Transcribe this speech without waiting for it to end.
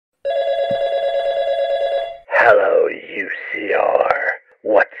Hello, UCR.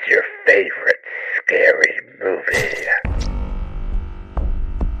 What's your favorite scary movie?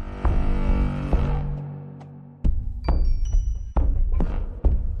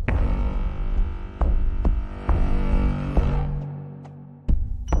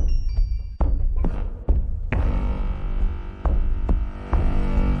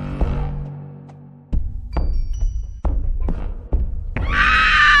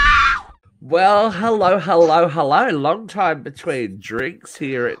 Well, hello. Long time between drinks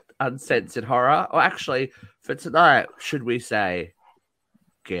here at Uncensored Horror. Or actually, for tonight, should we say,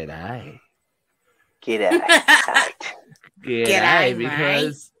 g'day? G'day. G'day,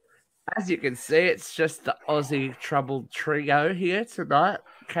 because as you can see, it's just the Aussie troubled trio here tonight.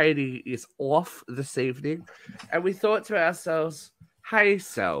 Katie is off this evening, and we thought to ourselves, hey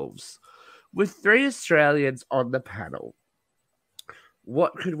selves, with 3 Australians on the panel,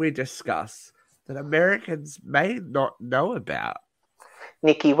 what could we discuss that Americans may not know about?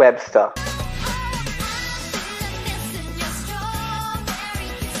 Nikki Webster.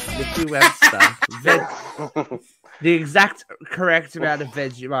 Nikki Webster. The exact correct amount of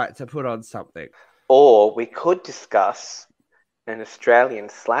Vegemite to put on something. Or we could discuss an Australian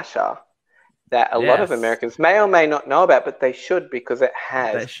slasher that a lot of Americans may or may not know about, but they should because it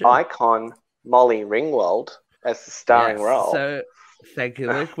has icon Molly Ringwald as the starring role. So, thank you,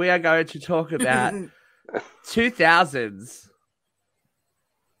 Luke. We are going to talk about 2000s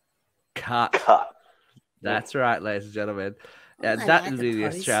Cut. That's right, ladies and gentlemen. That would be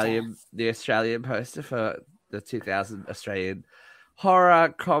the Australian poster for the 2000 Australian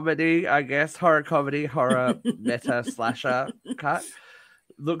horror comedy, I guess. Horror meta slasher Cut.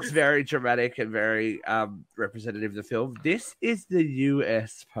 Looks very dramatic and very representative of the film. This is the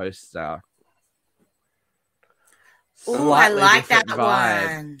US poster. Oh, I like that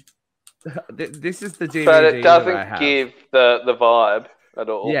one. This is the DVD, but it doesn't give the vibe at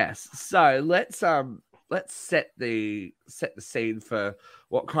all. Yes. So let's set the scene for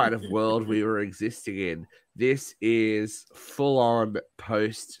what kind of world we were existing in. This is full on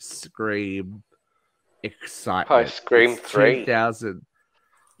post Scream excitement. Post Scream 3. 2000.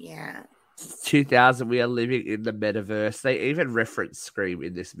 Yeah. 2000. We are living in the metaverse. They even reference Scream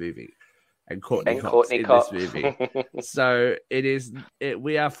in this movie. And Courtney Cox in this movie. So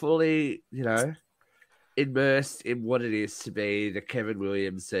we are fully, immersed in what it is to be the Kevin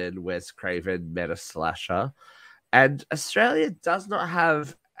Williamson, Wes Craven meta slasher. And Australia does not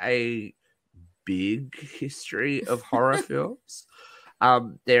have a big history of horror films.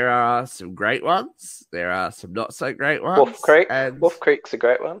 There are some great ones. There are some not so great ones. Wolf Creek's a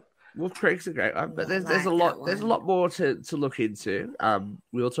great one. Wolf Creek's a great one, but there's a lot more to look into.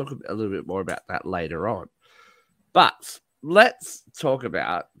 We'll talk a little bit more about that later on. But let's talk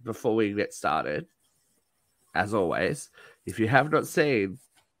about, before we get started, as always, if you have not seen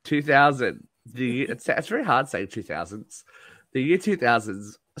 2000, it's very hard saying 2000s. The year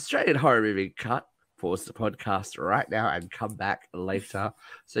 2000's Australian horror movie Cut. Pause the podcast right now and come back later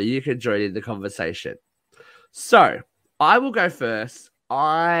so you can join in the conversation. So I will go first.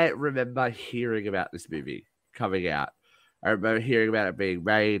 I remember hearing about this movie coming out. I remember hearing about it being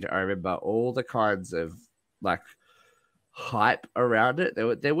made. I remember all the kinds of hype around it.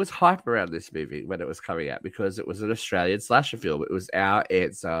 There was hype around this movie when it was coming out because it was an Australian slasher film. It was our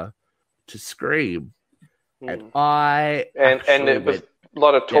answer to Scream. And it was a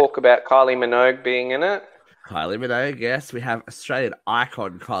lot of talk about Kylie Minogue being in it. Kylie Minogue, yes. We have Australian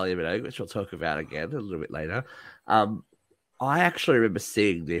icon Kylie Minogue, which we'll talk about again a little bit later. I actually remember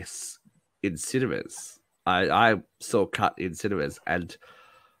seeing this in cinemas. I saw Cut in cinemas, and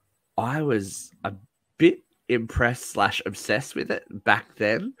I was a bit impressed / obsessed with it back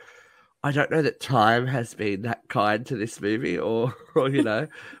then. I don't know that time has been that kind to this movie, or we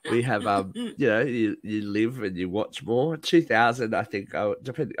have you live and you watch more. 2000, I think,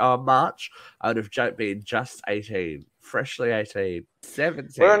 depending on March, I would have been just 18, freshly 18,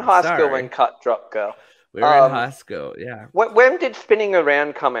 17. We're in high school when Cut dropped, girl. We were in high school, yeah. When did Spinning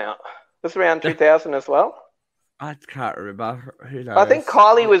Around come out? Was it around 2000 as well? I can't remember. Who knows? I think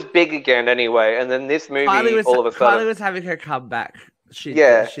Kylie was big again anyway, and then this movie all of a sudden... Kylie was having her comeback. She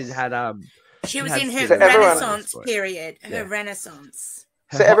was in her Renaissance period. Her Renaissance.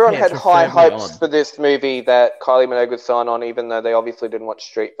 So everyone had high hopes for this movie that Kylie Minogue would sign on, even though they obviously didn't watch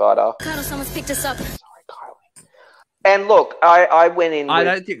Street Fighter. Carl, someone's picked us up. Sorry, Kylie. And look, I went in I with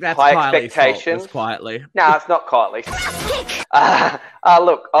don't think that's high Kylie's expectations. Fault, quietly. No, it's not Kylie.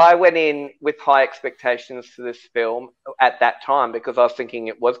 Look, I went in with high expectations for this film at that time because I was thinking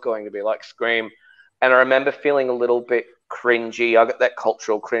it was going to be like Scream. And I remember feeling a little bit cringy. I got that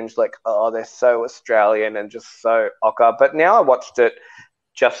cultural cringe, like, oh, they're so Australian and just so ochre. But now I watched it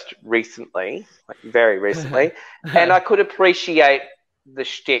just recently, like very recently, and I could appreciate the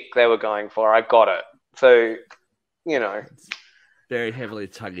shtick they were going for. I got it. So, you know. It's very heavily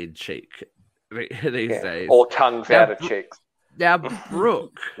tongue-in-cheek these days. Or tongues out of cheeks. Now,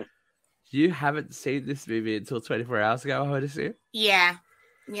 Brooke, you haven't seen this movie until 24 hours ago, I would assume? Yeah.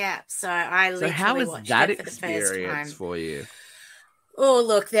 So I literally how was watched that it for the first experience time. for you? Oh,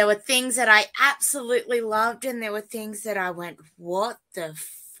 look, there were things that I absolutely loved, and there were things that I went, what the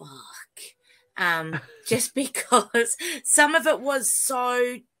fuck? Just because some of it was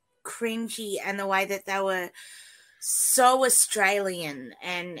so cringy, and the way that they were so Australian,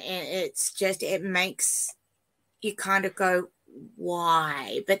 and it's just, it makes you kind of go,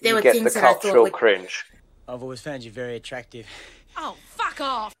 why? But there were things that I thought cultural cringe. I've always found you very attractive. Oh, fuck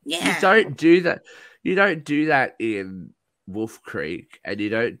off! Yeah, you don't do that. You don't do that in Wolf Creek, and you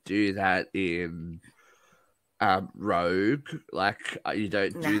don't do that in Rogue. Like, you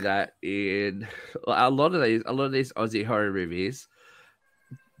don't do that in a lot of these Aussie horror movies.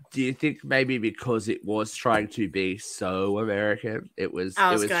 Do you think maybe because it was trying to be so American, it was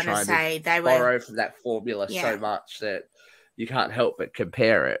trying to borrow from that formula so much that you can't help but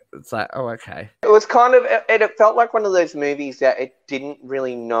compare it? It's like, oh, okay. It was kind of, it felt like one of those movies that it didn't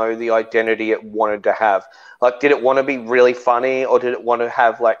really know the identity it wanted to have. Like, did it want to be really funny, or did it want to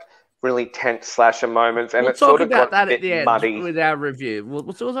have, like, really tense slasher moments? And we'll it sort of got that at the end muddy with our review.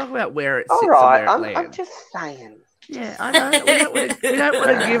 We'll talk about where it sits. All right, and where it lands. I'm just saying. Yeah, I know. We don't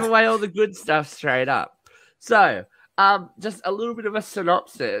want to give away all the good stuff straight up. So, just a little bit of a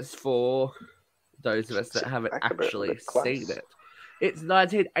synopsis for those of us that haven't actually seen it. It's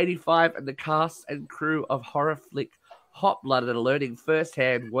 1985, and the cast and crew of horror flick Hot Blooded are learning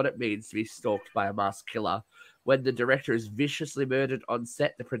firsthand what it means to be stalked by a masked killer. When the director is viciously murdered on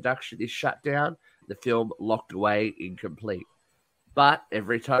set, the production is shut down, the film locked away, incomplete. But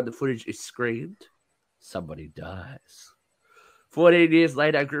every time the footage is screened, somebody dies. 14 years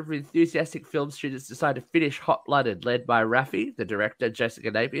later, a group of enthusiastic film students decide to finish Hot Blooded, led by Raffi, the director,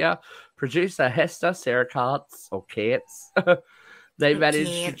 Jessica Napier, producer Hester, Sarah Kantz, or Kantz. They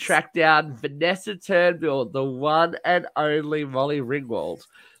managed to track down Vanessa Turnbull, the one and only Molly Ringwald,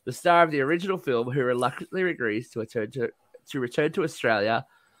 the star of the original film, who reluctantly agrees to return to Australia.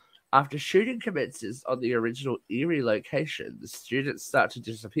 After shooting commences on the original Erie location, the students start to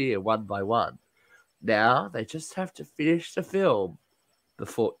disappear one by one. Now they just have to finish the film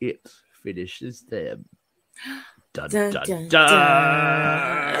before it finishes them. Dun, dun, dun,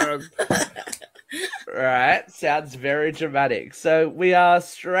 dun. Right, sounds very dramatic. So we are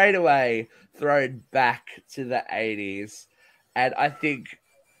straight away thrown back to the 80s. And I think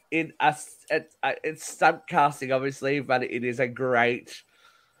it's stunt casting, obviously, but it is a great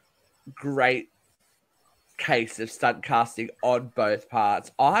case of stunt casting on both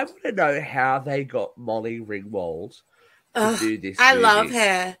parts. I want to know how they got Molly Ringwald to do this movie. I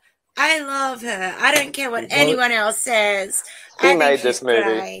love her. I don't care what anyone else says. She made this movie.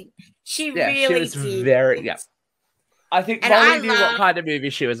 Great. She really was did. Very, yeah. I think Molly knew what kind of movie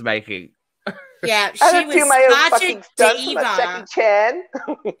she was making. Yeah, she was such a diva. Jackie Chan.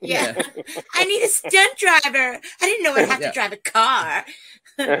 Yeah. I need a stunt driver. I didn't know I'd have to drive a car.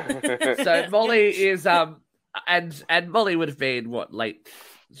 So Molly is and Molly would have been late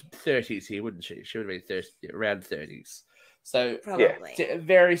 30s here, wouldn't she? She would have been around 30s. So probably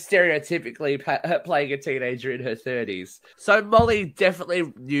very stereotypically playing a teenager in her 30s. So Molly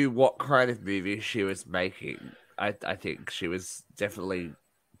definitely knew what kind of movie she was making. I think she was definitely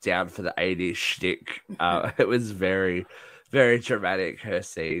down for the 80s shtick. It was very, very dramatic, her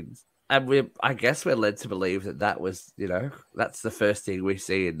scenes. And I guess we're led to believe that was, that's the first thing we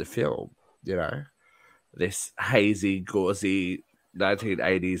see in the film, this hazy, gauzy,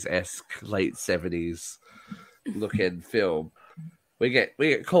 1980s-esque, late 70s looking film. We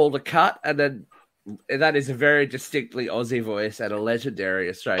get called a cut, and that is a very distinctly Aussie voice and a legendary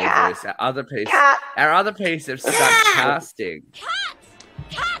Australian voice. Our other piece of stunt casting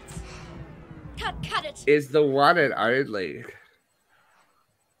Cut it. Is the one and only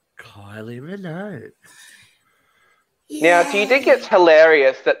Kylie Minogue. Now, do you think it's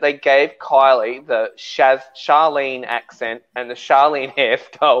hilarious that they gave Kylie the Charlene accent and the Charlene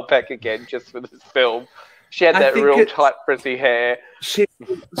hairstyle back again just for this film? She had that real tight, frizzy hair.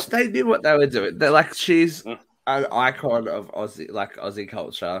 They knew what they were doing. They're like, she's an icon of Aussie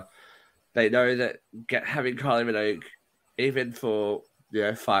culture. They know that having Kylie Minogue, even for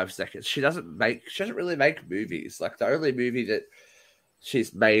 5 seconds, she doesn't really make movies. Like, the only movie that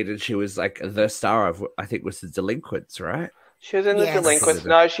she's made, and she was like the star of, I think, was The Delinquents, right? She was in The Delinquents.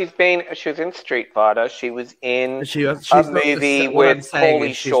 No, she was in Street Fighter. She was in a movie with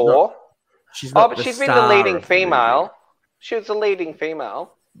Pauly Shore. She's not but she's been the leading female. She was the leading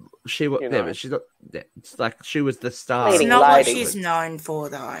female. She was, but she's not. It's like she was the star. It's not what she's known for,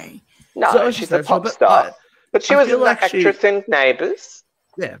 though. No, she's a pop star. But she was an actress in Neighbours.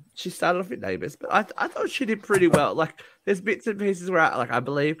 Yeah, she started off in Neighbours, but I thought she did pretty well. Like, there's bits and pieces where, I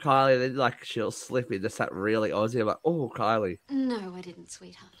believe Kylie, then like she'll slip into something really Aussie. I'm like, oh, Kylie. No, I didn't,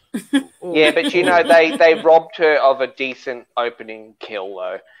 sweetheart. Yeah, but they robbed her of a decent opening kill,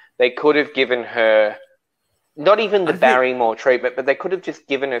 though. They could have given her not even the Barrymore treatment, but they could have just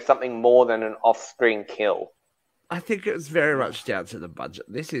given her something more than an off-screen kill. I think it was very much down to the budget.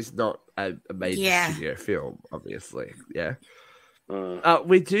 This is not a major studio film, obviously. Yeah.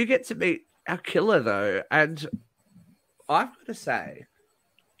 We do get to meet our killer, though, and I've got to say,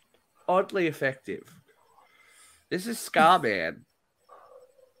 oddly effective. This is Scarman,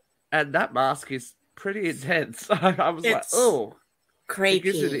 and that mask is pretty intense. I was like, oh, creepy. It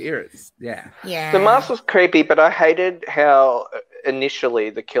gives you the ears. Yeah. The mask was creepy, but I hated how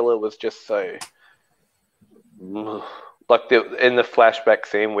initially the killer was just so... Like in the flashback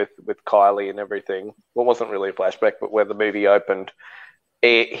scene with Kylie and everything. Well, it wasn't really a flashback, but where the movie opened.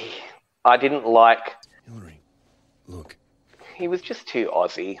 I didn't like... Hillary, look. He was just too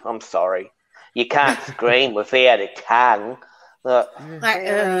Aussie. I'm sorry. You can't scream without a tongue. Look,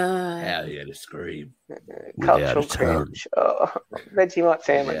 how are you to scream? Cultural cringe. Oh, Vegemite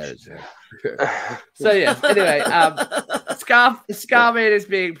sandwich. So, yeah, anyway, Scarman is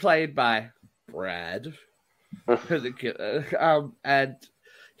being played by Brad. And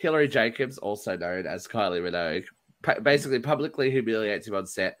Hillary Jacobs, also known as Kylie Minogue, basically publicly humiliates him on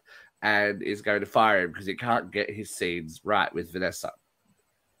set and is going to fire him because he can't get his scenes right with Vanessa,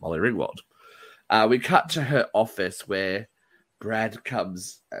 Molly Ringwald. We cut to her office where Brad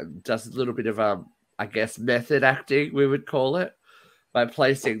comes and does a little bit of, I guess, method acting, we would call it, by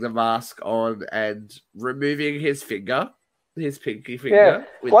placing the mask on and removing his finger. His pinky finger.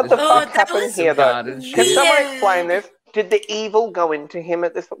 Yeah. What the fuck happened here, though? Can someone explain this? Did the evil go into him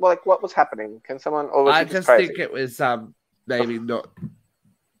at this? Like, what was happening? Can someone? Or was I it just think crazy? it was maybe not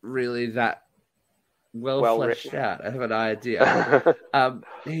really that well fleshed out. I have an idea.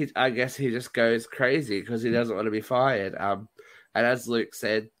 I guess he just goes crazy because he doesn't want to be fired. And as Luke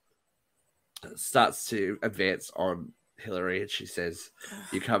said, starts to advance on Hillary, and she says,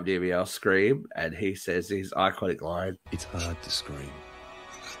 "You come near me, I'll scream." And he says his iconic line, "It's hard to scream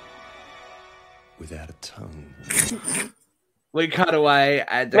without a tongue." We cut away,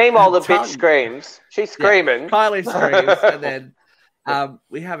 and meanwhile, the bitch screams. She's screaming. Yeah, Kylie screams, and then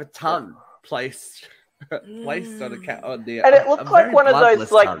we have a tongue placed on a cat on the. And it looked like one of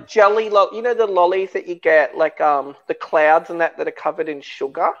those like jelly, you know, the lollies that you get, like the clouds and that are covered in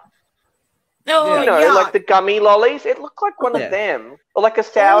sugar. Oh, you know, like the gummy lollies. It looked like one of them, or like a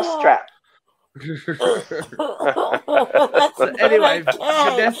sour strap. So anyway,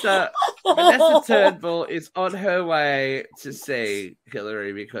 Vanessa Turnbull is on her way to see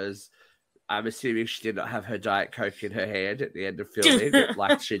Hillary because I'm assuming she did not have her Diet Coke in her hand at the end of filming,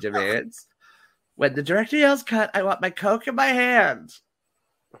 like she demands. When the director yells cut, I want my Coke in my hand.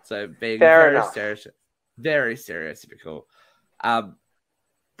 So being very stereotypical.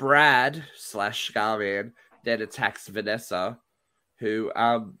 Brad / Scarman then attacks Vanessa, who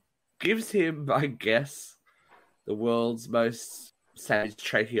gives him, I guess, the world's most savage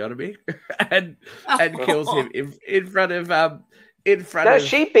tracheotomy, and kills him in front of. No,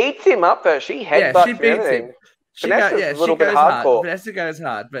 she beats him up though. She headbutts she beats him. Vanessa's a little bit hardcore. Vanessa goes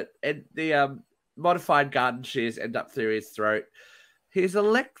hard, but the modified garden shears end up through his throat. He's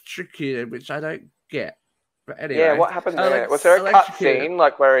electrocuted, which I don't get. But anyway, what happened there? Was there a cut scene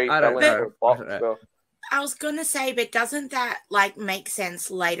like where he fell into a box? I was gonna say, but doesn't that like make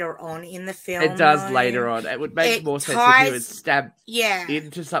sense later on in the film? It does later on. It would make more sense if he was stabbed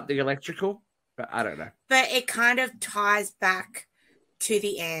into something electrical, but I don't know. But it kind of ties back to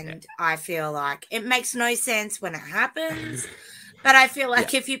the end. I feel like it makes no sense when it happens. But I feel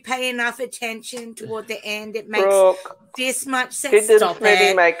like if you pay enough attention toward the end, it makes this much sense. It didn't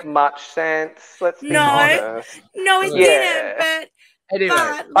really make much sense. Let's be honest. No, it didn't. But anyway,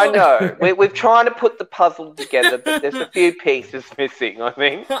 I know we've trying to put the puzzle together, but there's a few pieces missing. I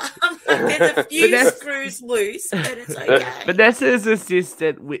think there's a few screws loose, but it's okay. Vanessa's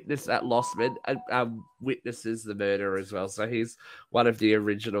assistant witness at Lostman witnesses the murder as well, so he's one of the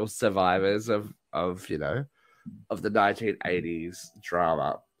original survivors of the 1980s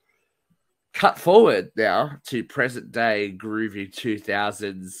drama. cut forward now to present day groovy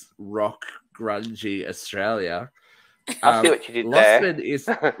 2000s rock grungy Australia. I see what you did Lossman there.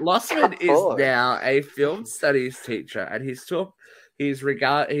 is now a film studies teacher, and he's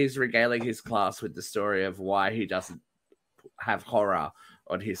regaling his class with the story of why he doesn't have horror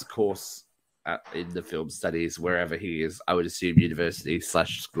on his course in the film studies wherever he is. I would assume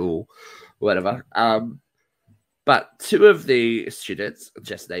university/school, whatever. But two of the students,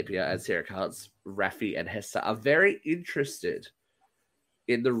 Jess Napier and Sarah Carnes, Raffi and Hester, are very interested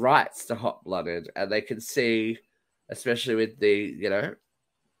in the rights to Hot Blooded, and they can see, especially with the,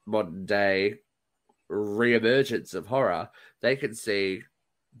 modern day reemergence of horror, they can see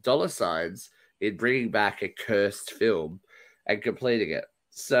dollar signs in bringing back a cursed film and completing it.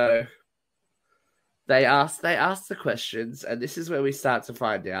 So they ask the questions, and this is where we start to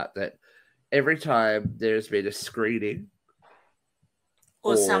find out that every time there's been a screening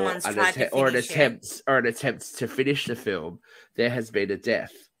or someone's tried to finish an attempt to finish the film, there has been a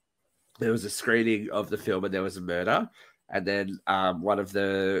death. There was a screening of the film and there was a murder, and then I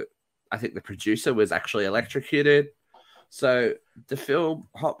think the producer was actually electrocuted. So the film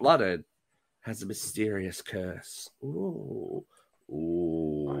Hot Blooded has a mysterious curse. Ooh.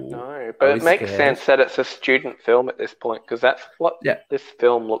 I know, but it makes sense that it's a student film at this point, because that's what this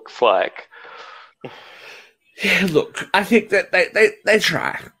film looks like. Yeah, look, I think that they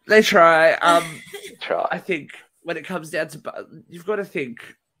try. They try. I think when it comes down to, you've got to think.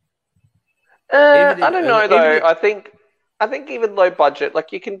 I don't know though. I think even low budget,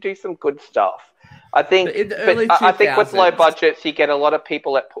 like, you can do some good stuff. I think with low budgets, you get a lot of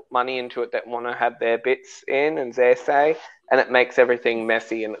people that put money into it that want to have their bits in and their say, and it makes everything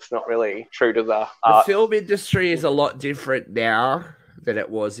messy, and it's not really true to the art. The film industry is a lot different now than it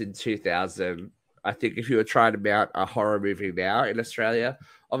was in 2000. I think if you were trying to mount a horror movie now in Australia,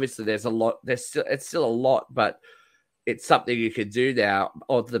 obviously it's still a lot, but it's something you can do now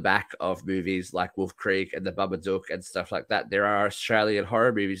on the back of movies like Wolf Creek and The Babadook and stuff like that. There are Australian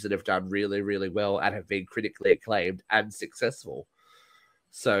horror movies that have done really, really well and have been critically acclaimed and successful.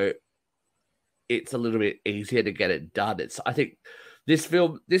 So it's a little bit easier to get it done. I think this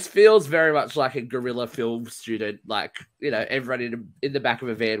feels very much like a guerrilla film student, like, everyone in the back of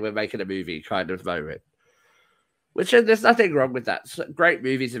a van, we're making a movie kind of moment. Which, there's nothing wrong with that. Great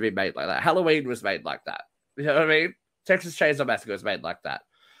movies have been made like that. Halloween was made like that. You know what I mean? Texas Chainsaw Massacre was made like that.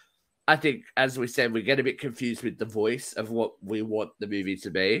 I think, as we said, we get a bit confused with the voice of what we want the movie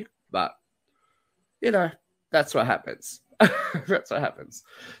to be, but, that's what happens. That's what happens.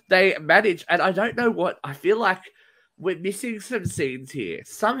 They manage, and I don't know what, I feel like we're missing some scenes here.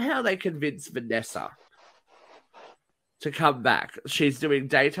 Somehow they convince Vanessa to come back. She's doing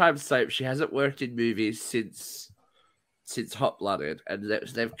daytime soap. She hasn't worked in movies since Hot Blooded, and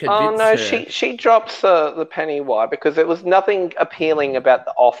they've convinced her. She drops the penny. Why? Because there was nothing appealing about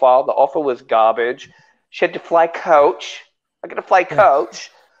the offer. The offer was garbage. She had to fly coach. I got to fly coach,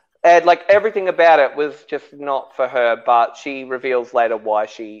 and everything about it was just not for her. But she reveals later why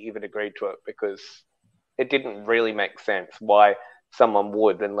she even agreed to it, because it didn't really make sense why someone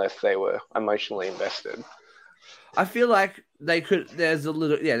would unless they were emotionally invested. I feel like they could. There's a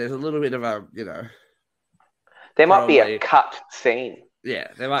little bit of a There might be a cut scene. Yeah,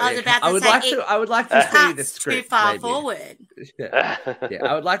 there might be. I would like to see the script. Too far forward. Yeah,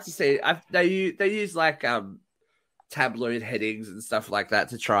 I would like to see. They use tabloid headings and stuff like that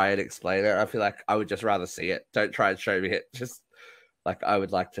to try and explain it. I feel like I would just rather see it. Don't try and show me it. Just I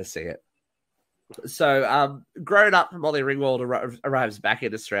would like to see it. So, grown up, Molly Ringwald arrives back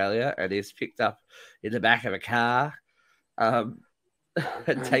in Australia and is picked up in the back of a car, and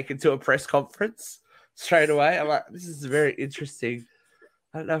taken to a press conference straight away. I'm like, this is very interesting.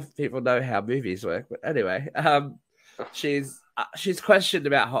 I don't know if people know how movies work, but anyway, she's questioned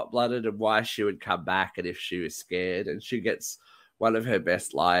about Hot Blooded and why she would come back and if she was scared, and she gets one of her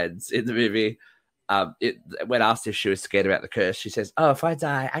best lines in the movie. When asked if she was scared about the curse, she says, "Oh, if I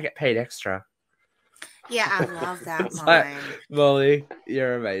die, I get paid extra." Yeah, I love that line. Molly,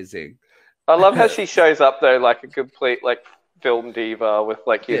 you're amazing. I love how she shows up though, like a complete film diva with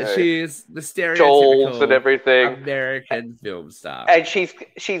she is the stereotypical and everything American film star, and she's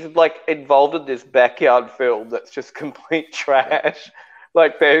involved in this backyard film that's just complete trash.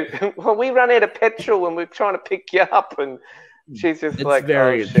 We run out of petrol and we're trying to pick you up, and she's just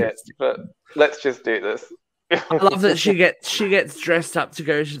very shit. But let's just do this. I love that she gets dressed up to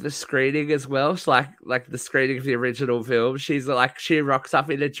go to the screening as well. It's like the screening of the original film. She rocks up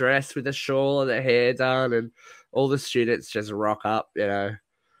in a dress with a shawl and her hair done, and all the students just rock up, to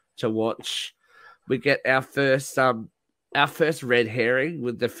watch. We get our first our first red herring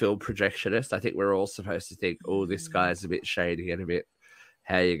with the film projectionist. I think we're all supposed to think, oh, this guy's a bit shady and a bit,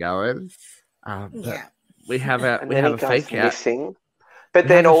 how you going? Yeah. We have a fake out. Missing. But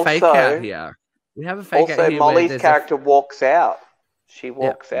then also, fake out here. We have a fake out here. Molly's character walks out. She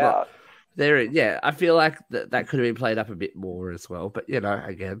walks out. Well, I feel like that could have been played up a bit more as well. But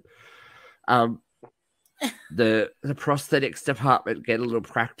again, the prosthetics department get a little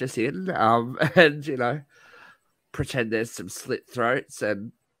practice in, and pretend there's some slit throats,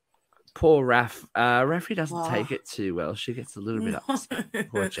 and poor Raffy doesn't take it too well. She gets a little bit upset.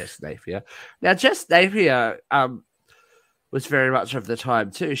 Poor Jess Napier. Now, Jess Napier was very much of the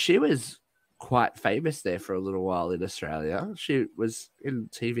time too. She was quite famous there for a little while in Australia. She was in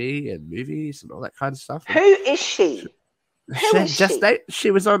TV and movies and all that kind of stuff. Who is she?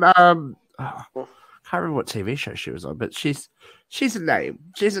 She was on can't remember what TV show she was on, but she's a name.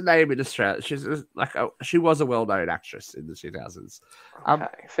 She's a name in Australia. She was a well-known actress in the 2000s. Okay,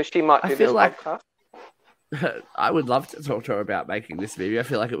 so she might do this podcast. I would love to talk to her about making this movie. I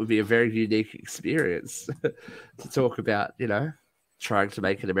feel like it would be a very unique experience to talk about, trying to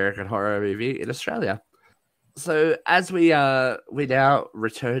make an American horror movie in Australia. So as we now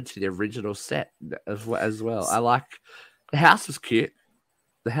return to the original set as well. I like the house was cute.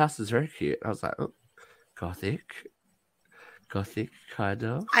 The house is very cute. I was like, oh, gothic kind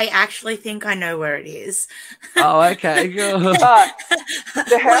of. I actually think I know where it is. Oh, okay, good. The house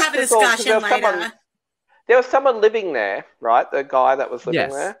we'll have a discussion later. There was someone living there, right? The guy that was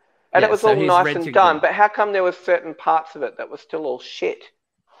living there. And it was all nice and done. But how come there was certain parts of it that was still all shit?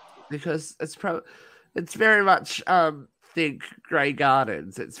 Because it's very much think Grey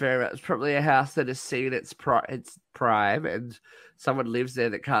Gardens. It's very much probably a house that has seen its prime, and someone lives there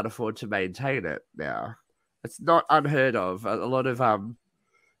that can't afford to maintain it now. It's not unheard of. A lot of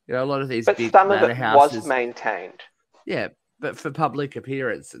these but big some of it houses was maintained. Yeah, but for public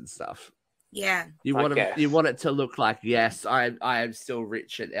appearance and stuff. Yeah, you want it to look like, yes, I am still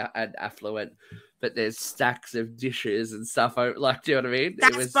rich and affluent, but there's stacks of dishes and stuff. Like, do you know what I mean?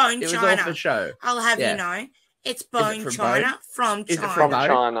 That's Bone China. It was all for show. I'll have you know, it's Bone China from China. From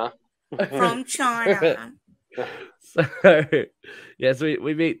China. From China. So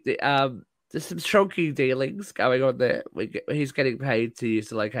we meet there's some shonky dealings going on there. He's getting paid to use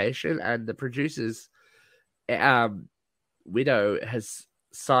the location, and the producer's widow has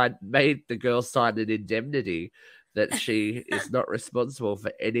made the girl sign an indemnity that she is not responsible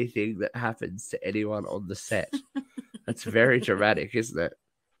for anything that happens to anyone on the set. That's very dramatic, isn't it?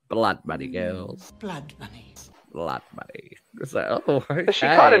 Blood money, girls. Blood money. Blood money. It's like, oh, okay. She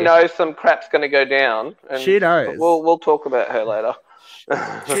kind of knows some crap's going to go down. And she knows. We'll talk about her later.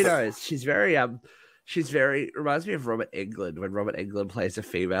 She knows. She's very reminds me of Robert Englund when Robert Englund plays a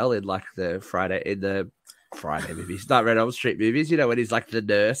female in like the Friday movies, not Red Elm Street movies, when he's like the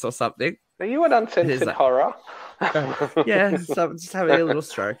nurse or something. Are you an uncensored horror? Yeah, so just having a little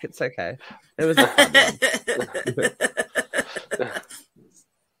stroke. It's okay. It was a fun one.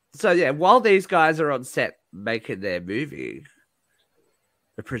 So yeah, while these guys are on set making their movie,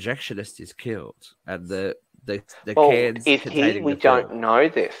 the projectionist is killed, and the cans. Is he? We don't know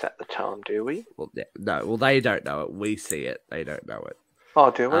this at the time, do we? Well, yeah, no. Well, they don't know it. We see it. They don't know it. Oh,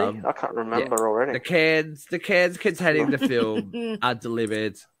 do we? I can't remember already. The cans containing the film are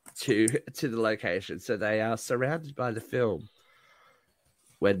delivered to the location, so they are surrounded by the film.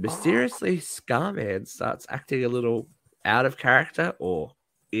 When mysteriously Scarman starts acting a little out of character or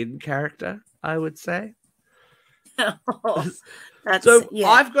in character, I would say. I've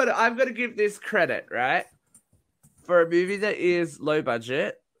got to give this credit, right? For a movie that is low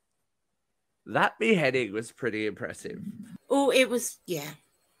budget, that beheading was pretty impressive. Oh, it was, yeah.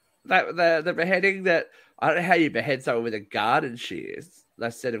 The beheading that, I don't know how you behead someone with a garden shears, a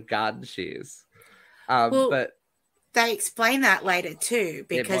set of garden shears. But they explain that later too,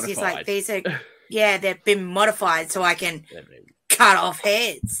 because he's like, these are, they've been modified so I can cut off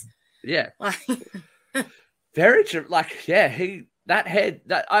heads. Yeah. Very true. That head,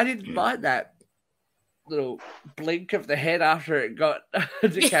 I didn't mind that little blink of the head after it got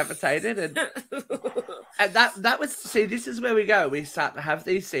decapitated, and that was, see, this is where we go. We start to have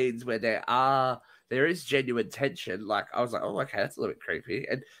these scenes where there is genuine tension. Like, I was like, oh, okay, that's a little bit creepy,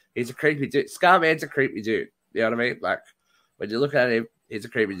 and he's a creepy dude. Scarman's a creepy dude. You know what I mean? Like, when you look at him, he's a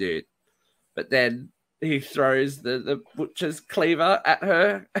creepy dude. But then he throws the butcher's cleaver at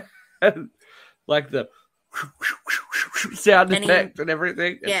her, and like the sound effect and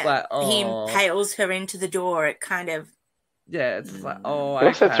everything. Yeah, it's like, oh. He impales her into the door. It kind of, yeah, it's like, oh, I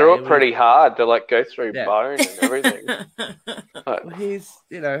also threw it pretty hard to like go through bone and everything. Well, he's,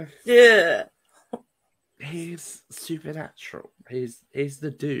 yeah. he's supernatural. He's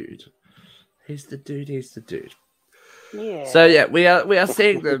the dude. He's the dude. He's the dude. Yeah. So yeah, we are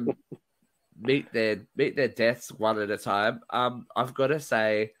seeing them meet their deaths one at a time. I've got to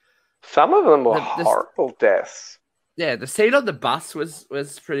say, some of them were horrible deaths. Yeah, the scene on the bus was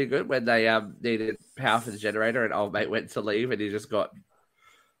pretty good when they needed power for the generator and old mate went to leave and he just got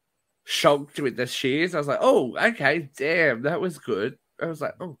shocked with the shears. I was like, oh, okay, damn, that was good. I was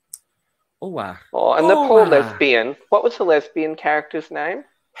like, oh, wow. Oh, and the poor lesbian. What was the lesbian character's name?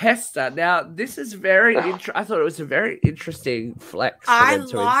 Hester. Now, this is very interesting. I thought it was a very interesting flex for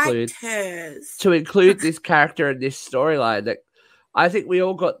them to include this character in this storyline. That I think we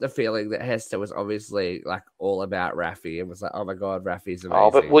all got the feeling that Hester was obviously like all about Raffi and was like, oh my god, Raffi's amazing.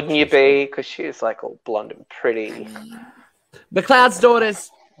 Oh, but wouldn't you be? Because she's like all blonde and pretty. McLeod's daughters.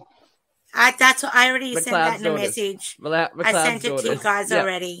 That's what I already sent that in a message. I sent it to you guys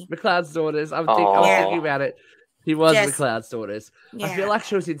already. McLeod's daughters. I was thinking about it. He was McLeod's daughters. Yeah. I feel like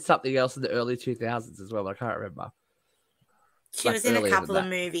she was in something else in the early 2000s as well, but I can't remember. She was in a couple of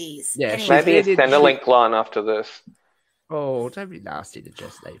movies. Yeah, maybe a Centrelink line after this. Oh, don't be nasty to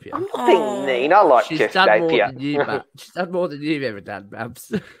Jess Napier. I'm not being mean. I like Jess Napier. She's done more than you've ever done,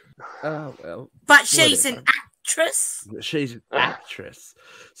 Babs. Oh, well. But she's an actress. She's an actress.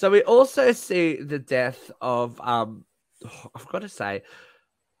 So we also see the death of, I've got to say,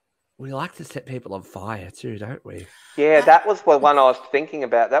 we like to set people on fire too, don't we? Yeah, that was the one I was thinking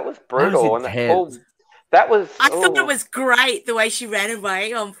about. That was brutal. I thought it was great the way she ran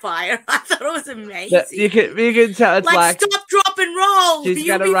away on fire. I thought it was amazing. You can tell it's like stop, drop, and roll. She's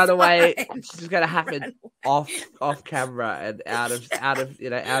gonna run away. She's gonna happen off camera and out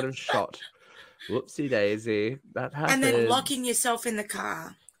of shot. Whoopsie daisy. That happened. And then locking yourself in the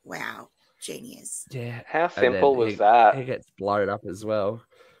car. Wow, genius. Yeah. How simple was that? He gets blown up as well.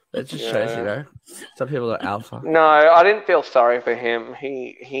 It just shows, some people are alpha. No, I didn't feel sorry for him.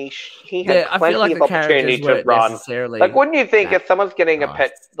 He had plenty of opportunity to run. Like, wouldn't you think if someone's getting a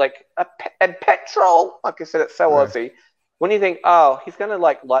petrol, like I said, it's so Aussie. Wouldn't you think, oh, he's gonna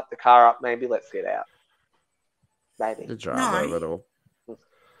light the car up? Maybe let's get out. Maybe the drama a little.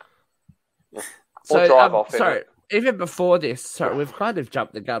 Or drive off. Sorry, even before this, we've kind of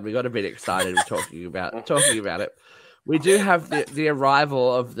jumped the gun. We got a bit excited talking about it. We do have the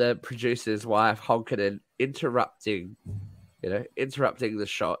arrival of the producer's wife, Honkanen, interrupting the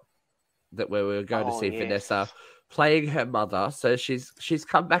shot that where we were going to see Vanessa playing her mother. So she's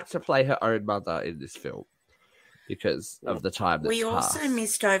come back to play her own mother in this film because of the time that's passed. Also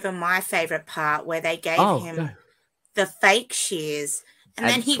missed over my favourite part where they gave him the fake shears and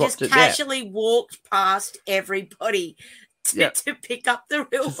then he just casually walked past everybody to pick up the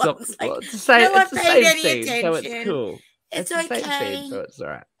real ones. No one paid any attention. So it's cool. It's okay. The same scene, so it's all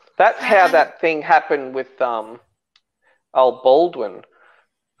right. That's how that thing happened with old Baldwin.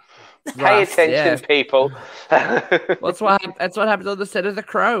 Pay attention, people. That's what happened on the set of The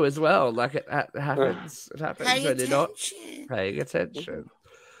Crow as well. Like it happens. It happens when you're not paying attention.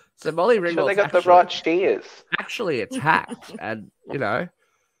 So Molly Ringwald, they got the right shears. Actually attacked, and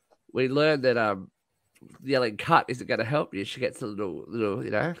we learned that yelling cut isn't going to help you. She gets a little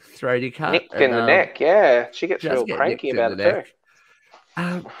throaty cut. Nicked in the neck, yeah. She gets real cranky about it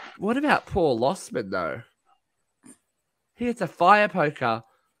too. What about poor Lossman, though? He gets a fire poker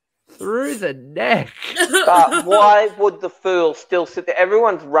through the neck. But why would the fool still sit there?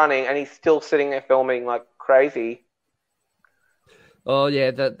 Everyone's running and he's still sitting there filming like crazy. Oh, yeah,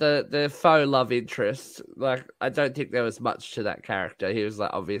 the faux love interest. Like, I don't think there was much to that character. He was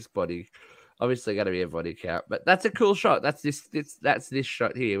like obviously going to be a body count, but that's a cool shot. That's this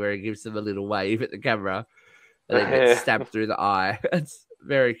shot here where he gives them a little wave at the camera and then gets stabbed through the eye. It's a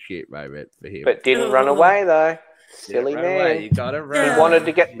very cute moment for him. But didn't run away though. Silly man. You gotta run. He wanted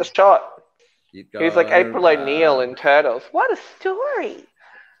to get the shot. He was like April O'Neil in Turtles. What a story!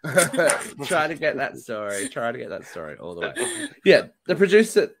 Try to get that story all the way. Yeah, the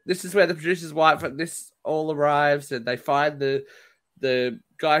producer. This is where the producer's wife and this all arrives, and they find the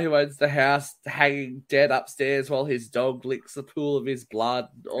guy who owns the house hanging dead upstairs while his dog licks the pool of his blood,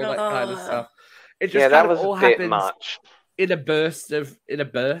 all that kind of stuff. It just that was all happens much. in a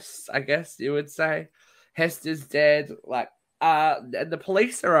burst, I guess you would say. Hester's dead, and the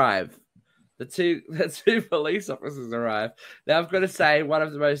police arrive. The two police officers arrive. Now I've got to say, one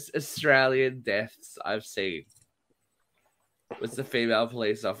of the most Australian deaths I've seen was the female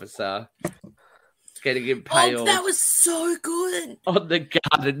police officer getting impaled. Oh, that was so good. On the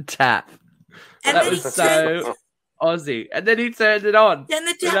garden tap. And that was so Aussie. And then he turned it on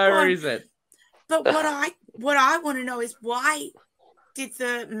for no reason. But what I want to know is why did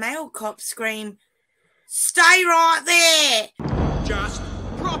the male cop scream, Stay right there. Just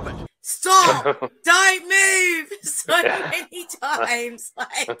drop it. Stop! Don't move! So many times,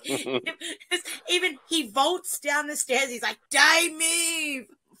 like even he vaults down the stairs. He's like, "Don't move!"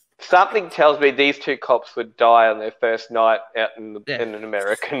 Something tells me these two cops would die on their first night out in an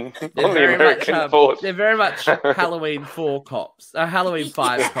American force. They're very much Halloween 4 cops, Halloween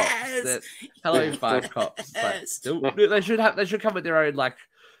 5 cops. Halloween 5 cops. But they should come with their own like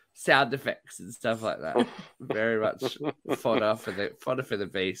sound effects and stuff like that. Very much fodder for the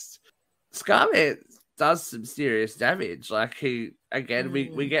beast. Scarman does some serious damage. Like we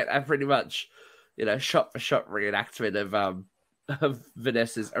get a pretty much, shot for shot reenactment of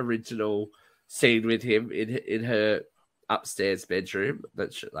Vanessa's original scene with him in her upstairs bedroom.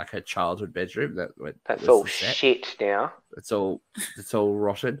 That's like her childhood bedroom. That's all shit now. It's all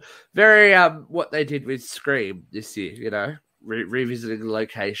rotten. Very what they did with Scream this year. Revisiting the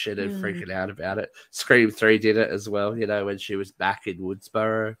location and freaking out about it. Scream 3 did it as well. When she was back in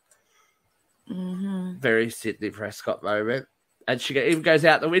Woodsboro. Mm-hmm. Very Sidney Prescott moment, and she even goes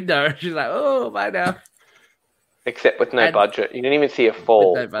out the window. She's like, "Oh, bye now." Except with no budget, you didn't even see her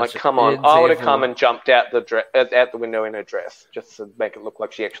fall. No like, come on! I would have come and jumped out the window in her dress just to make it look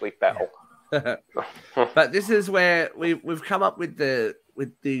like she actually fell. But this is where we've come up with the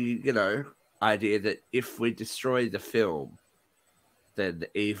idea that if we destroy the film, then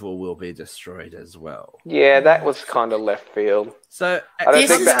the evil will be destroyed as well. Yeah, that was kind of left field. So I don't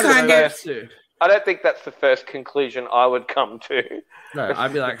think that's the first conclusion I would come to. No,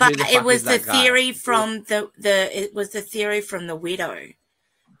 I'd be like, but it was the theory from it was the theory from the widow.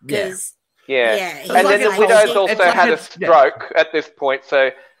 Because and then the widow's also had a stroke at this point,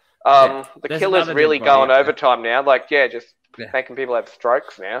 so the killer's really going overtime now. Like, just making people have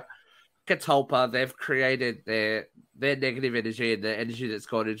strokes now. Catalpa, they've created their negative energy, and the energy that's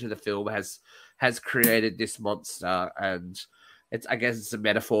gone into the film has created this monster, and I guess it's a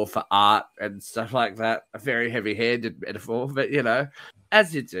metaphor for art and stuff like that. A very heavy-handed metaphor, but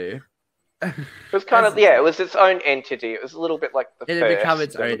as you do. It was kind of it was its own entity. It was a little bit like the first. It became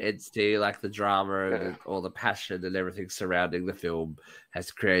its own entity, like the drama and all the passion and everything surrounding the film has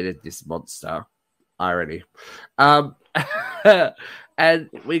created this monster. Irony. And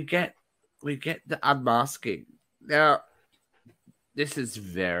we get the unmasking. Now, this is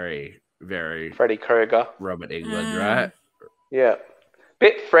very, very Freddy Krueger. Robert Englund, right? Yeah.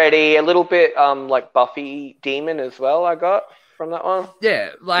 Bit Freddy, a little bit like Buffy Demon as well, I got from that one. Yeah,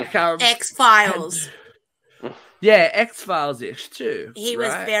 like X-Files. Yeah, X-Files-ish too. He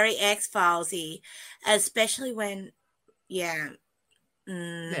was very X-Files-y, especially when Yeah.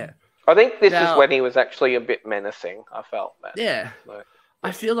 I think this is when he was actually a bit menacing, I felt that. Yeah. Like,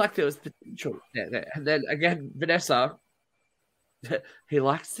 I feel like there was potential there. And then again, Vanessa, he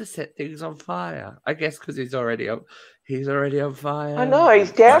likes to set things on fire. I guess because he's already on fire. I know,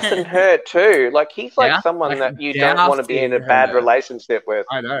 he's dousing her too. Like, he's like someone that you don't want to be in a bad relationship with.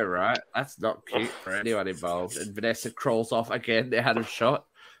 I know, right? That's not cute for anyone involved. And Vanessa crawls off again, out of shot.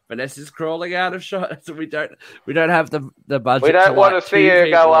 Vanessa's crawling out of shot, so we don't have the budget. We don't want to see her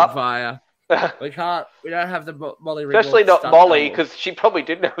go up. Fire. We don't have the Molly Ringwald. Especially not Molly, because she probably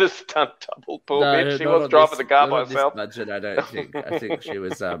didn't have a stunt double. Poor bitch. She was driving the car by herself. Budget, I don't think. I think she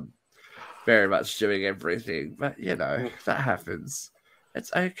was very much doing everything. But that happens.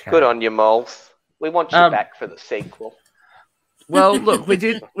 It's okay. Good on you, Moles. We want you back for the sequel. Well, look, we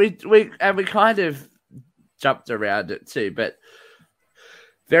did. We kind of jumped around it too, but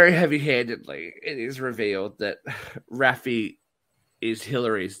very heavy-handedly, it is revealed that Raffi is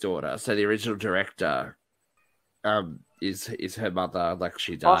Hillary's daughter. So the original director is her mother, like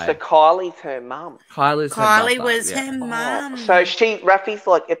she died. Oh, so Kylie's her mum. Kylie was her mum. So Raffi's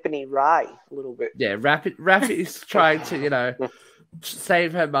like Ebony Ray, a little bit. Yeah, Raffi's trying to,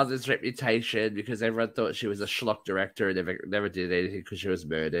 save her mother's reputation because everyone thought she was a schlock director and never did anything because she was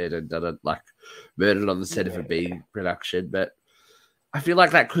murdered and murdered on the set of a B production. But I feel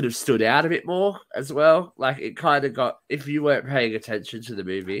like that could have stood out a bit more as well. Like, it kind of got, if you weren't paying attention to the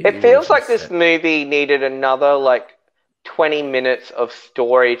movie. It feels like this movie needed another, 20 minutes of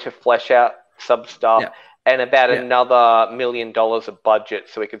story to flesh out some stuff and about another $1 million of budget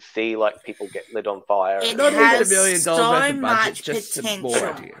so we could see, people get lit on fire. It Not has even $1 million so worth of much budget, just potential.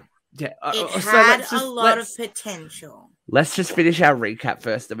 more idea. Yeah. It had a lot of potential. Let's just finish our recap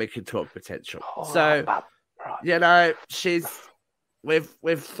first and we can talk potential. We've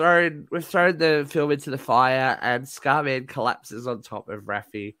thrown the film into the fire, and Scarman collapses on top of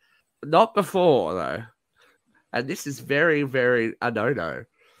Raffi. Not before though, and this is very, very a no-no.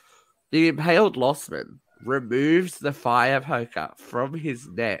 The impaled Lossman removes the fire poker from his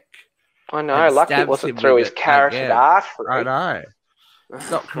neck I know. Lucky it wasn't through his carotid artery. I know.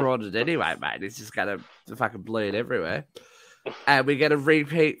 It's not carotid anyway, mate. It's just going to fucking bleed everywhere. And we get a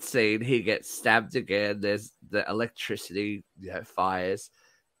repeat scene. He gets stabbed again. There's the electricity, fires.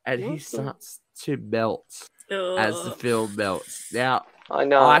 And he starts to melt as the film melts. Now, I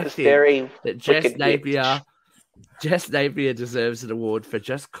know. I think that Jess Napier deserves an award for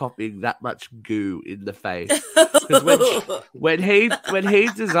just copying that much goo in the face. Because when he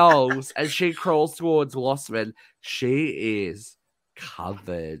dissolves and she crawls towards Lossman, she is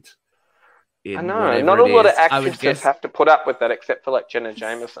covered in I know. Not a lot of actresses have to put up with that except for like Jenna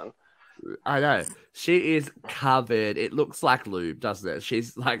Jameson. I know. She is covered. It looks like lube, doesn't it?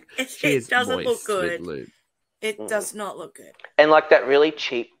 She's like, it doesn't look good. Lube. It does not look good. And like that really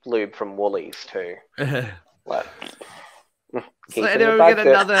cheap lube from Woolies too. Like, so anyway,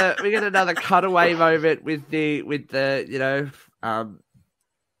 we get another cutaway moment with the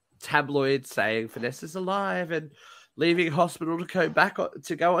tabloid saying Vanessa's alive and leaving hospital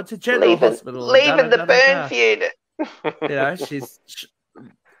to go on to general hospital. Leaving the burns unit. She's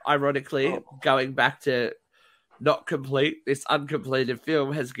ironically going back to not complete. This uncompleted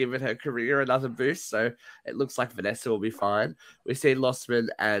film has given her career another boost, so it looks like Vanessa will be fine. We see Lossman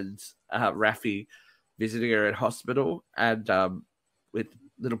and Raffi visiting her in hospital, and with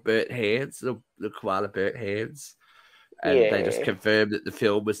little burnt hands, little koala burnt hands, and they just confirm that the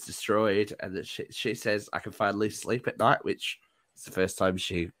film was destroyed, and that she says, "I can finally sleep at night," which is the first time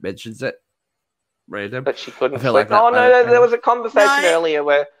she mentions it. Random, but she couldn't sleep. There was a conversation earlier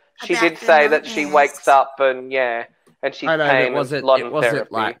where she did say that she wakes up and she's paying a lot of therapy.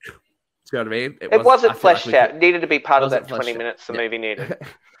 Like, do you know what I mean? It wasn't fleshed out. It needed to be part of that 20 minutes the movie needed.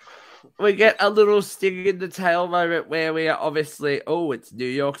 We get a little sting in the tail moment where we are obviously, it's New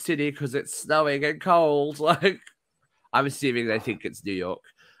York City because it's snowing and cold. Like, I'm assuming they think it's New York.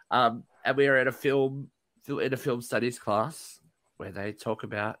 And we are in a film studies class where they talk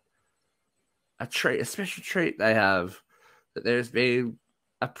about a special treat they have, that there's been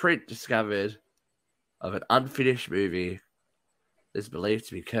a print discovered of an unfinished movie that's believed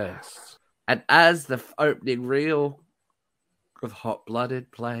to be cursed. And as the opening reel of Hot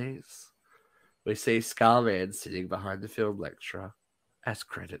Blooded plays, we see Scarman sitting behind the film lecturer as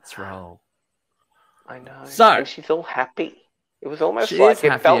credits roll. I know. So, and she's all happy. It was almost like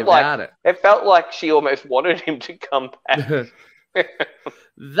it felt like she almost wanted him to come back.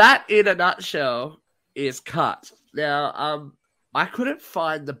 That, in a nutshell, is cut. Now, I couldn't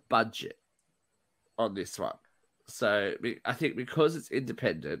find the budget on this one. So I think because it's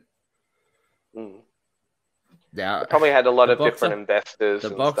independent. Now, it probably had a lot of different investors. The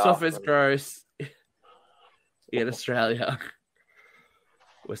box office gross in Australia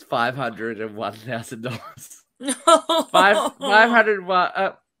was $501,000.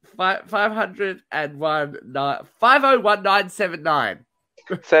 $501,979.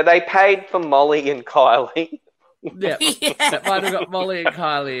 So they paid for Molly and Kylie. Yeah, that might have got Molly and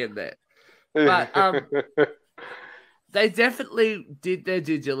Kylie in there. But they definitely did their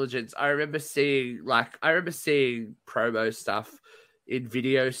due diligence. I remember seeing promo stuff in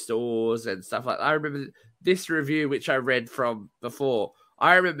video stores and stuff like that. I remember this review, which I read from before.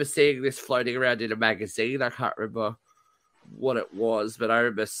 I remember seeing this floating around in a magazine. I can't remember what it was, but I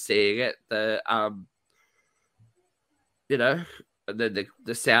remember seeing it. And then the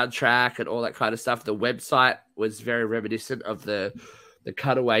soundtrack and all that kind of stuff. The website was very reminiscent of the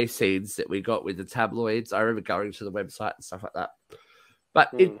cutaway scenes that we got with the tabloids. I remember going to the website and stuff like that. But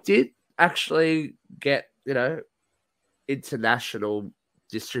it did actually get, international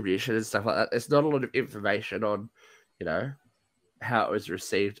distribution and stuff like that. There's not a lot of information on, how it was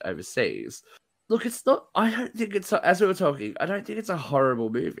received overseas. Look, it's not, I don't think it's, as we were talking, I don't think it's a horrible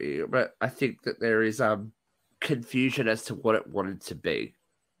movie, but I think that there is confusion as to what it wanted to be.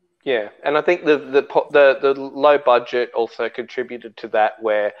 Yeah, and I think the low budget also contributed to that,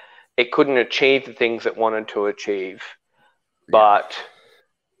 where it couldn't achieve the things it wanted to achieve. But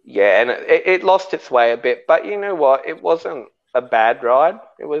and it lost its way a bit. But you know what? It wasn't a bad ride.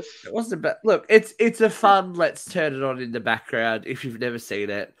 It wasn't bad. Look, it's a fun, let's turn it on in the background if you've never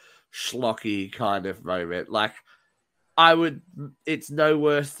seen it, schlocky kind of moment. Like, it's no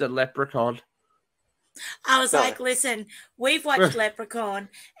worse than Leprechaun. I was like, listen, we've watched Leprechaun,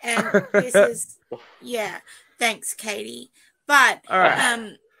 and this is, thanks, Katie. But, all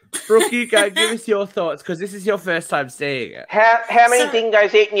right. Brooke, you go, give us your thoughts, because this is your first time seeing it. How many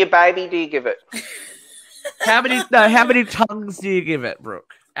dingoes eating your baby do you give it? How many tongues do you give it,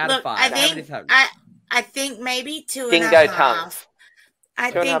 Brooke? Out of 5. How many tongues? I think maybe 2.5. Dingo tongues.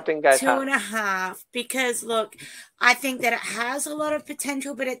 I think 2.5, because look, I think that it has a lot of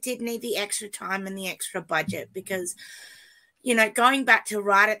potential, but it did need the extra time and the extra budget because, you know, going back to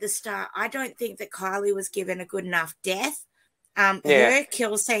right at the start, I don't think that Kylie was given a good enough death. Her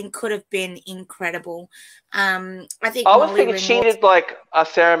kill scene could have been incredible. I think I was thinking she needed like a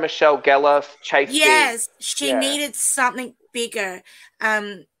Sarah Michelle Gellar chase scene. Yes, she needed something bigger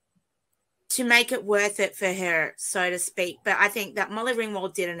to make it worth it for her, so to speak. But I think that Molly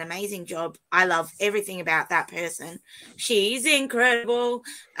Ringwald did an amazing job. I love everything about that person. She's incredible.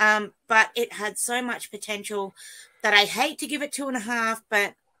 But it had so much potential that I hate to give it 2.5,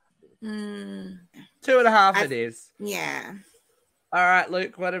 but 2.5 it is. Yeah. All right,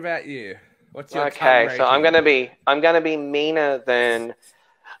 Luke, what about you? What's your so I'm gonna be meaner than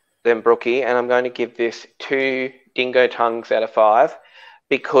Brookie, and I'm going to give this 2 dingo tongues out of 5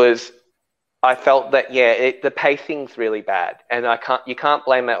 because I felt that the pacing's really bad, and you can't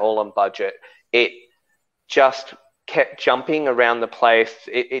blame that all on budget. It just kept jumping around the place.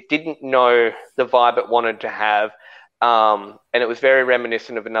 It didn't know the vibe it wanted to have, and it was very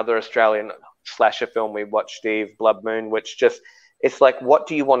reminiscent of another Australian slasher film we watched, Steve, Blood Moon, which just it's like, what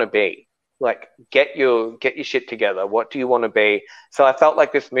do you want to be? Like, get your shit together. What do you want to be? So I felt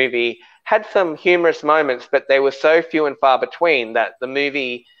like this movie had some humorous moments, but they were so few and far between that the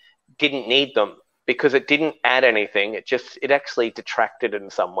movie didn't need them because it didn't add anything. It actually detracted in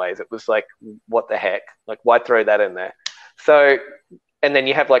some ways. It was like, what the heck? Like, why throw that in there? So, and then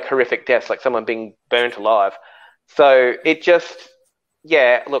you have like horrific deaths, like someone being burnt alive. So it just, 2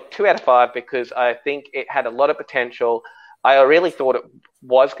 out of 5 because I think it had a lot of potential. I really thought it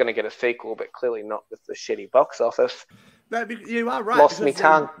was going to get a sequel, but clearly not with the shitty box office. No, you are right. Lost me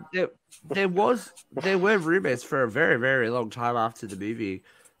tongue. There were rumors for a very, very long time after the movie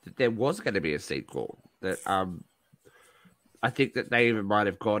that there was going to be a sequel. That I think that they even might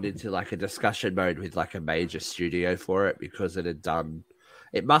have gone into like a discussion mode with like a major studio for it because it had done.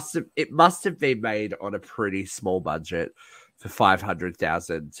 It must have been made on a pretty small budget for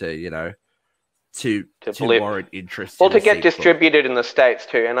 $500,000 to warrant interest. Well, to get distributed in the States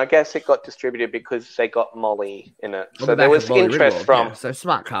too, and I guess it got distributed because they got Molly in it. So there was interest from so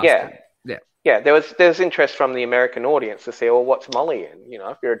smart casting. There was interest from the American audience to see, well, what's Molly in? You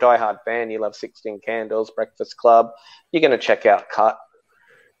know, if you're a diehard fan, you love 16 Candles, Breakfast Club, you're going to check out Cut.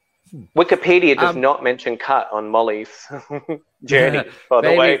 Wikipedia does not mention Cut on Molly's journey, by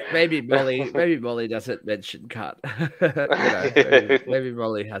the way. Maybe Molly doesn't mention Cut. maybe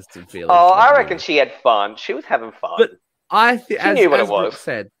Molly has some feelings. Oh, I reckon she had fun. She was having fun. But I think, she knew what it was. Brooke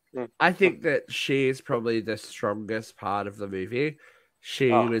said, I think that she is probably the strongest part of the movie. She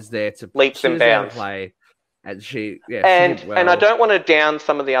was there to leaps and bounds play, and she and I don't want to down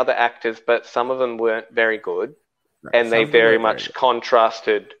some of the other actors, but some of them weren't very good, and they very much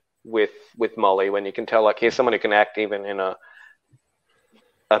contrasted with Molly. When you can tell, like, here's someone who can act even in a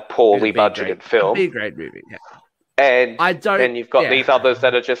poorly budgeted film. It'd be a great movie, And then you've got these others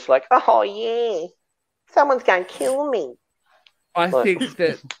that are just like, oh yeah, someone's going to kill me. I think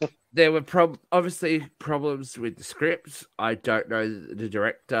that there were obviously problems with the script. I don't know that the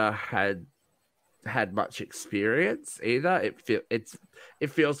director had much experience either. It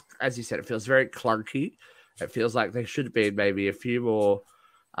feels, as you said, it feels very clunky. It feels like there should have been maybe a few more,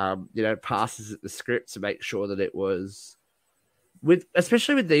 passes at the script to make sure that it was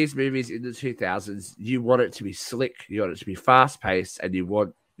especially with these movies in the 2000s. You want it to be slick, you want it to be fast paced, and you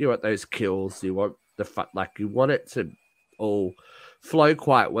want those kills. You want you want it to all flow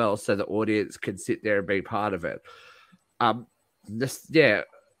quite well so the audience can sit there and be part of it.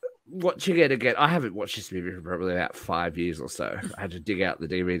 Watching it again, I haven't watched this movie for probably about 5 years or so. I had to dig out the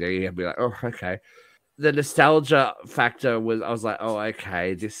DVD and be like, oh, okay. The nostalgia factor was, I was like, oh,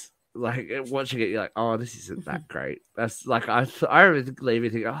 okay, this, like, watching it, you're like, oh, this isn't that great. That's like, I remember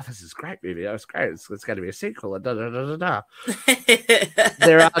leaving thinking, oh, this is a great movie. That was great. It's going to be a sequel. And There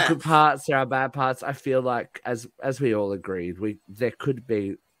are good parts. There are bad parts. I feel like, as we all agreed,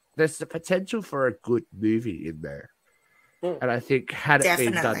 there's the potential for a good movie in there. And I think had it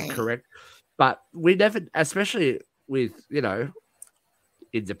been done correct, but we never, especially with,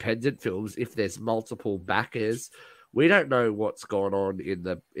 independent films, if there's multiple backers, we don't know what's going on in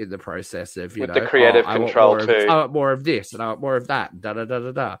the process of with the creative control too. I want more of this and I want more of that.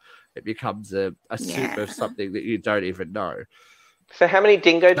 It becomes a soup of something that you don't even know. So how many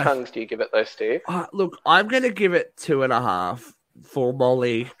dingo tongues do you give it though, Steve? Look, I'm going to give it 2.5 for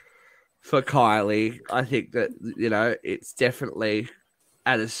Molly, for Kylie. I think that it's definitely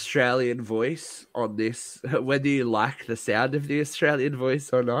an Australian voice on this. Whether you like the sound of the Australian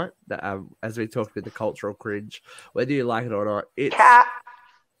voice or not, as we talked with the cultural cringe, whether you like it or not, it's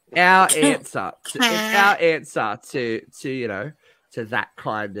our answer to to that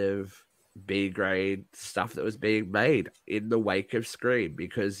kind of B grade stuff that was being made in the wake of Scream,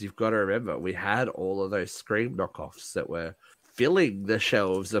 because you've got to remember we had all of those Scream knockoffs that were filling the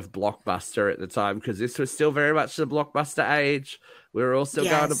shelves of Blockbuster at the time, because this was still very much the Blockbuster age. We were all still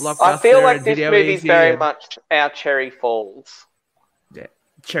going to Blockbuster. I feel like this movie's very much our Cherry Falls. Yeah,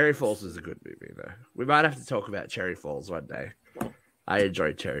 Cherry Falls is a good movie though. We might have to talk about Cherry Falls one day. I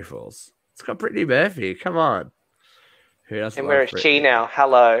enjoyed Cherry Falls. It's got Brittany Murphy. Come on. Who doesn't? And where is she now?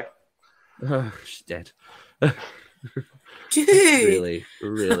 Hello. Oh, she's dead. Dude. Really,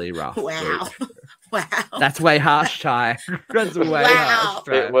 really rough. Wow. Week. Wow. That's way harsh, Ty. That's way harsh.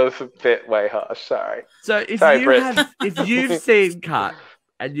 Ty. It was a bit way harsh. Sorry. So if you've seen Cut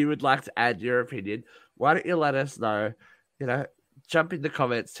and you would like to add your opinion, why don't you let us know? Jump in the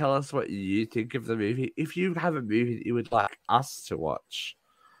comments. Tell us what you think of the movie. If you have a movie that you would like us to watch,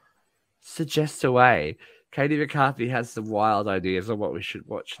 suggest away. Katie McCarthy has some wild ideas on what we should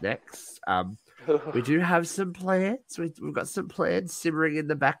watch next. We do have some plans. We've got some plans simmering in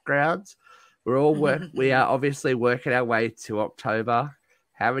the background. We are obviously working our way to October.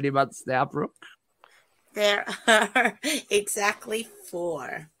 How many months now, Brooke? There are exactly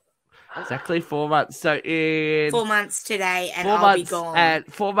 4. Exactly 4 months. So in 4 months today, and I'll be gone. And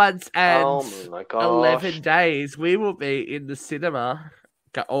 4 months and oh my gosh. 11 days, we will be in the cinema,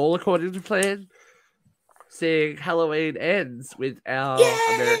 all according to plan, seeing Halloween Ends with our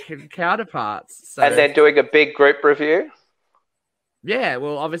American counterparts. So, and they're doing a big group review? Yeah,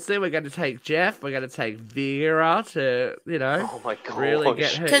 well, obviously we're going to take Jeff, we're going to take Vera to, oh my gosh. really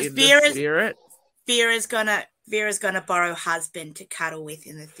get her in the spirit. Vera's gonna borrow husband to cuddle with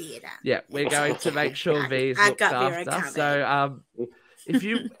in the theater. Yeah, we're going to make sure V's looked after. So, if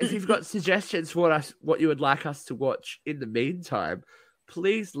you've got suggestions for what you would like us to watch in the meantime,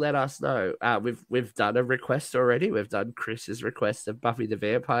 please let us know. We've done a request already. We've done Chris's request of Buffy the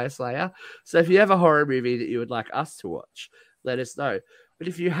Vampire Slayer. So if you have a horror movie that you would like us to watch, let us know. But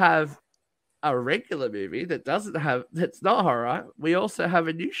if you have a regular movie that's not horror, we also have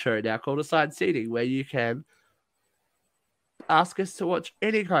a new show now called Assigned Seating, where you can ask us to watch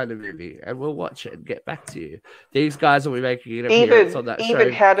any kind of movie and we'll watch it and get back to you. These guys will be making an appearance on that show.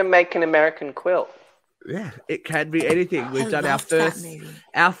 Even How to Make an American Quilt. Yeah, it can be anything. We've done our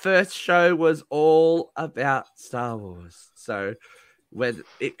first show was all about Star Wars. So when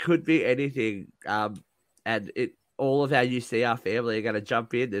it could be anything, and all of our UCR family are going to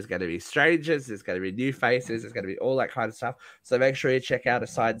jump in. There's going to be strangers. There's going to be new faces. There's going to be all that kind of stuff. So make sure you check out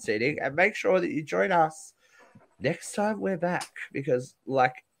Assigned Seating and make sure that you join us next time we're back, because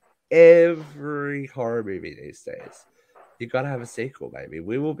like every horror movie these days, you got to have a sequel, baby.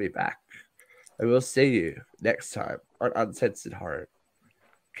 We will be back. And we'll see you next time on Uncensored Horror.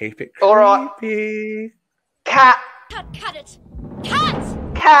 Keep it creepy. All right. Cat. Cut it.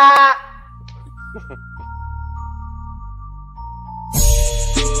 Cat. Cat.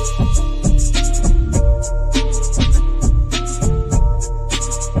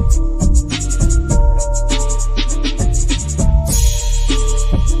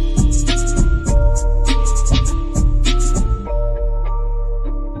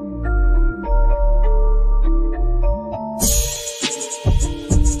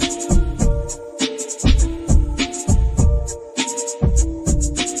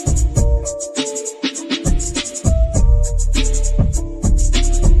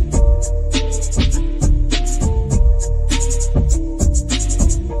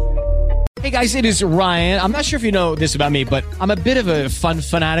 Guys, it is Ryan. I'm not sure if you know this about me, but I'm a bit of a fun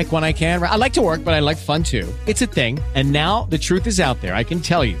fanatic when I can. I like to work, but I like fun too. It's a thing. And now the truth is out there. I can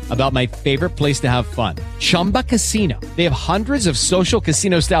tell you about my favorite place to have fun. Chumba Casino. They have hundreds of social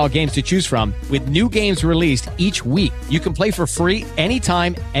casino style games to choose from with new games released each week. You can play for free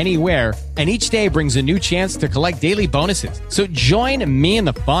anytime, anywhere. And each day brings a new chance to collect daily bonuses. So join me in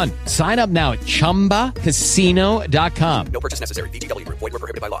the fun. Sign up now at ChumbaCasino.com. No purchase necessary. VGW. Void where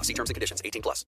prohibited by law. See terms and conditions. 18+.